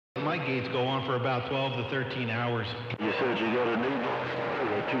my gates go on for about 12 to 13 hours. You said you got a new one,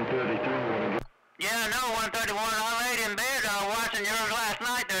 233. Yeah, no, 131. I laid in bed watching yours last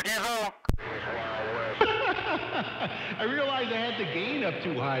night there, Tiffo. I realized I had the gain up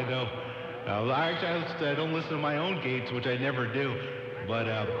too high, though. I don't listen to my own gates, which I never do. But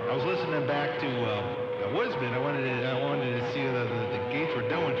I was listening back to Woodsman. I wanted to see what the gates were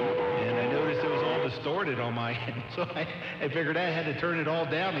doing, and I noticed it was all distorted on my end. So I figured I had to turn it all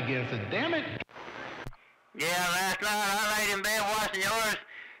down again. I said, damn it. Yeah, last night I laid in bed watching yours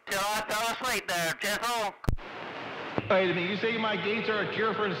till I fell asleep there, Tiffo. Wait a minute, you say my gates are a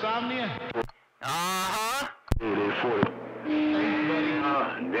cure for insomnia? Uh-huh. Thanks, buddy.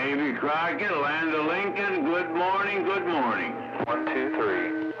 Davy Crockett, Land of Lincoln, good morning, good morning. 1, 2,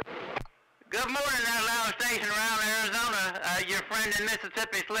 3. Good morning, that loud station around Arizona. Your friend in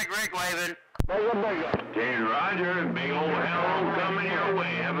Mississippi, Slick Rick, waving. Jane Roger, big old hello coming your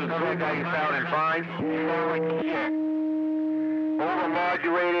way. Have a good day. You sounding fine?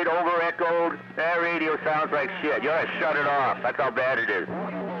 Over-modulated, over-echoed. That radio sounds like shit. You ought to shut it off. That's how bad it is.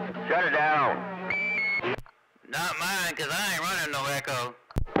 Shut it down. Not mine, 'cause I ain't running no echo.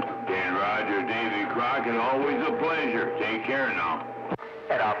 Jane Roger, Davy Crockett, always a pleasure. Take care now.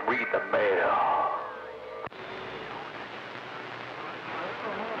 And I'll read the mail.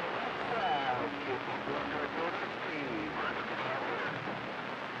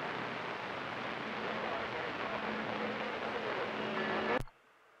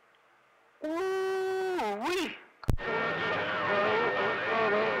 Ooh-wee.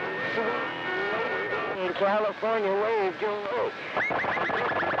 In California, wave Joe.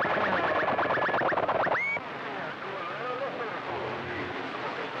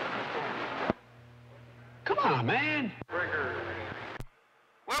 Come on, man.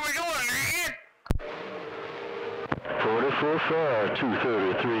 Where we going, Ed? 44-5,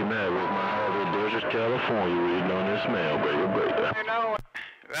 233 Maverick, Mojave Desert, California, reading on this mail, baby.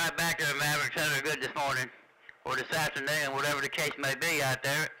 Right back to the Maverick Center good this morning. Or this afternoon, whatever the case may be out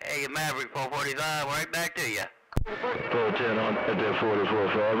there. Hey, Maverick 445, right back to you. 410 on at that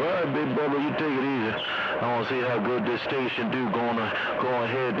 44-5. All right, big brother, you take it easy. I want to see how good this station do going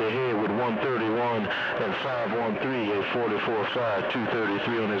head-to-head with 131 and 513 at 44-5,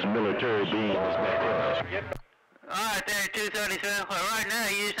 233 on his military beam. All right, there, 237. Well, right now,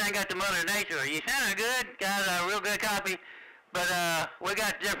 you just ain't got the Mother Nature. You sound good, got a real good copy, but we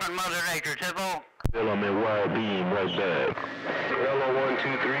got different Mother Nature, Tiffo. Well, I'm in wire beam right back. Hello,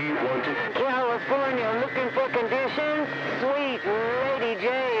 123, 12. California, looking for conditions? Sweet Lady J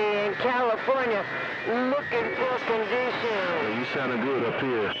in California, looking for conditions. You sounding good up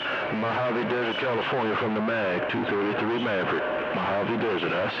here. Mojave Desert, California from the MAG, 233 Maverick. Mojave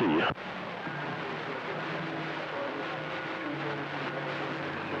Desert, I see you.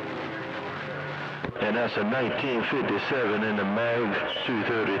 And that's a 1957 in the MAG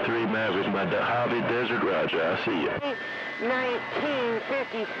 233 Maverick, Mojave Desert, Roger, I see you.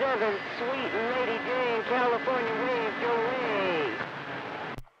 1957, Sweet Lady J in California, wave your way.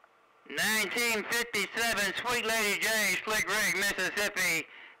 1957, Sweet Lady J, Slick Rick, Mississippi.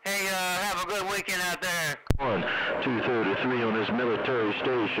 Hey, have a good weekend out there. 233 on this military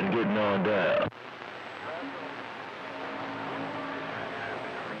station, getting on down.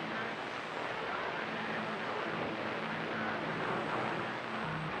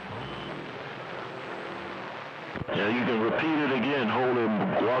 Yeah, you can repeat it again, holy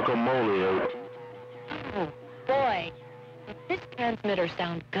guacamole. Oh, boy. This transmitter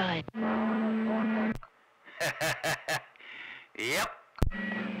sounds good. Yep.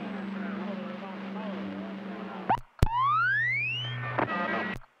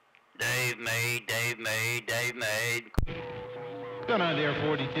 Dave made. What's going on there,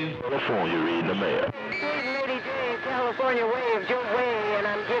 42? California, reading the mail. Sweet Lady J in California, wave your way, and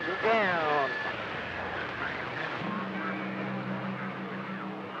I'm getting down.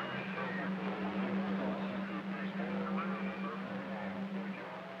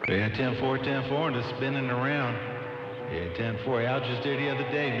 Yeah, 10-4, 10-4, and it's spinning around. Yeah, 10-4. I was just there the other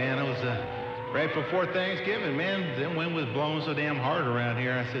day, man. It was right before Thanksgiving, man. The wind was blowing so damn hard around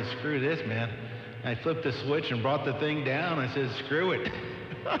here. I said, screw this, man. I flipped the switch and brought the thing down. I said, screw it.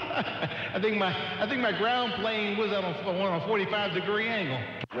 I think my ground plane was on a 45-degree angle.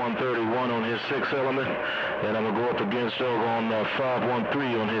 131 on his 6 element, and I'm gonna go up against on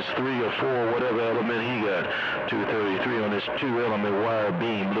 513 on his 3 or 4, whatever element he got. 233 on his 2 element wire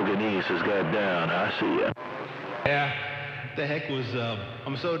beam looking east has got down. I see ya. Yeah. The heck was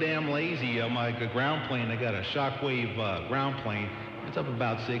I'm so damn lazy. My ground plane, I got a shockwave ground plane. It's up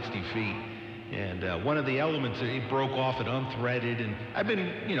about 60 feet. And one of the elements, it broke off and unthreaded, and I've been,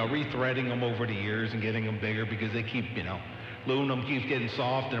 rethreading them over the years and getting them bigger because they keep, aluminum keeps getting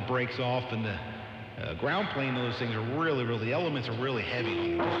soft and it breaks off, and the ground plane of those things are really, the elements are really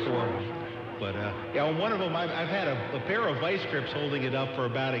heavy to store them. But on one of them, I've had a pair of vice grips holding it up for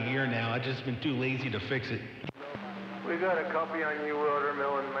about a year now. I've just been too lazy to fix it. We got a copy on you,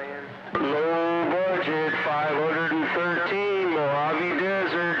 watermelon man. Low budget, 513, Mojave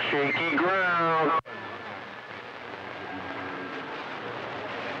Desert, shaky ground.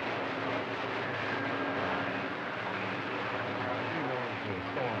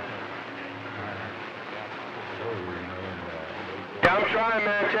 Yeah, I'm trying,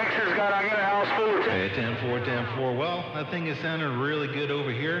 man. Texas I got a house full of Hey, 10-4, 10-4. Well, that thing is sounding really good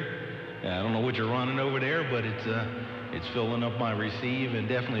over here. I don't know what you're running over there, but it's filling up my receive and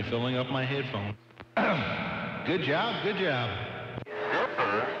definitely filling up my headphones. Good job, good job.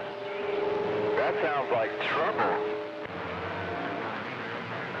 That sounds like trouble.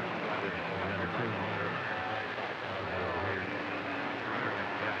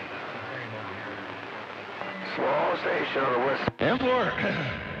 Small station on the west. 10-4.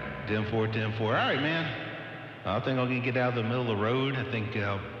 10-4, 10-4. All right, man. I think I'm going to get out of the middle of the road. I think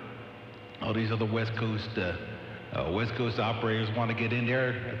all these other West Coast operators want to get in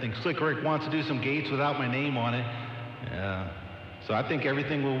there. I think Slick Rick wants to do some gates without my name on it. So I think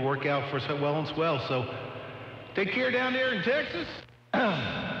everything will work out for well and swell. So take care down there in Texas.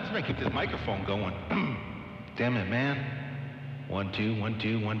 Let's make this microphone going. Damn it, man. 1, 2, 1,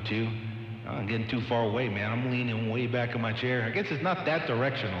 2, 1, 2. I'm getting too far away, man. I'm leaning way back in my chair. I guess it's not that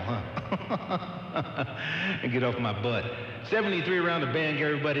directional, huh? And get off my butt. 73 around the bend, get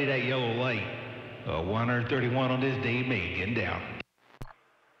everybody that yellow light. 131 on this day, May, getting down.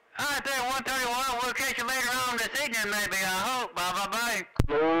 All right there, 131. We'll catch you later on this evening, maybe, I hope. Bye-bye-bye.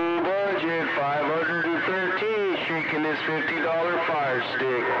 Low budget, 513, shaking this $50 fire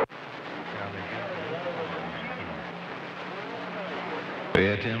stick.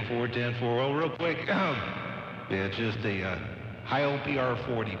 Yeah, 10-4, 10-4. Well, real quick, it's just a high-old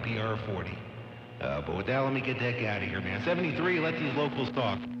PR40. But with that, let me get the heck out of here, man. 73, let these locals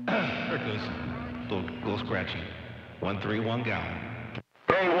talk. There it goes. Little scratchy. 131 gallon.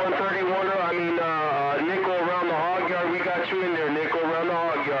 Hey, 131, nickel around the hog yard. We got you in there, nickel around the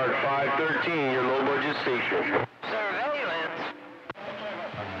hog yard. 513, your low budget station. Surveillance.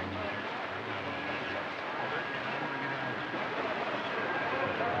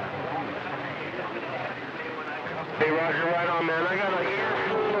 Hey, Roger, right on, man. I got a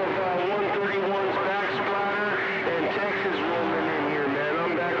earful of 131's back splatter and Texas rolling in here, man.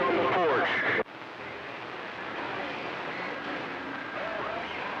 I'm back on the porch.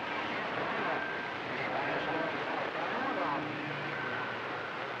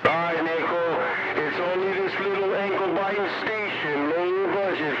 All right, Nickel. It's only this little ankle-biting station, low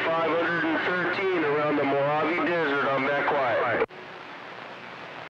budget, 513 around the Mojave